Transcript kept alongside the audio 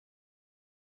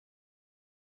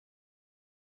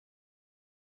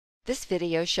This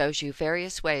video shows you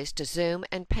various ways to zoom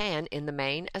and pan in the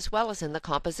main as well as in the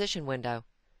composition window.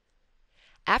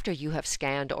 After you have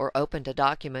scanned or opened a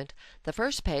document, the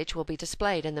first page will be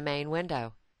displayed in the main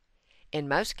window. In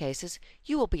most cases,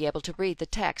 you will be able to read the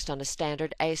text on a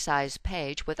standard A-size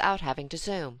page without having to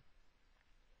zoom.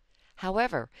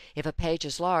 However, if a page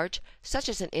is large, such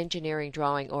as an engineering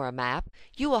drawing or a map,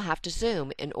 you will have to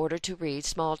zoom in order to read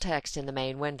small text in the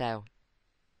main window.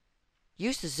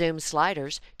 Use the zoom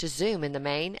sliders to zoom in the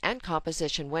main and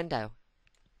composition window.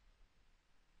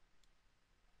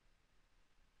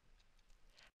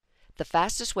 The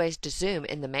fastest way to zoom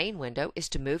in the main window is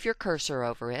to move your cursor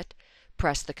over it,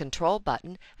 press the Control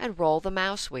button, and roll the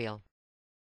mouse wheel.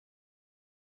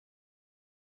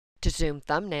 To zoom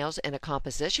thumbnails in a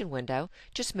composition window,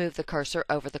 just move the cursor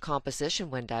over the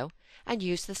composition window and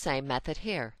use the same method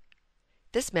here.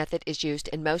 This method is used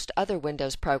in most other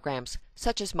Windows programs,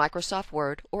 such as Microsoft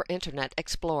Word or Internet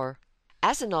Explorer.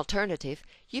 As an alternative,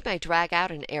 you may drag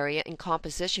out an area in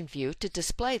Composition View to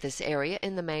display this area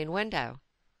in the main window.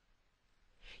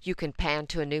 You can pan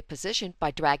to a new position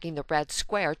by dragging the red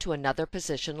square to another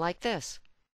position like this.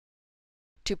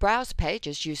 To browse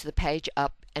pages, use the Page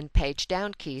Up and Page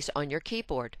Down keys on your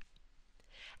keyboard.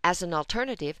 As an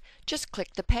alternative, just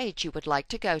click the page you would like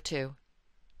to go to.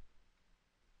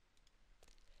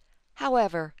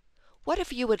 However, what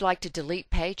if you would like to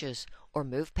delete pages or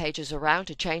move pages around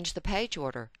to change the page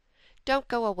order? Don't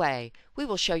go away. We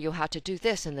will show you how to do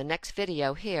this in the next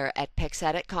video here at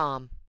PixEdit.com.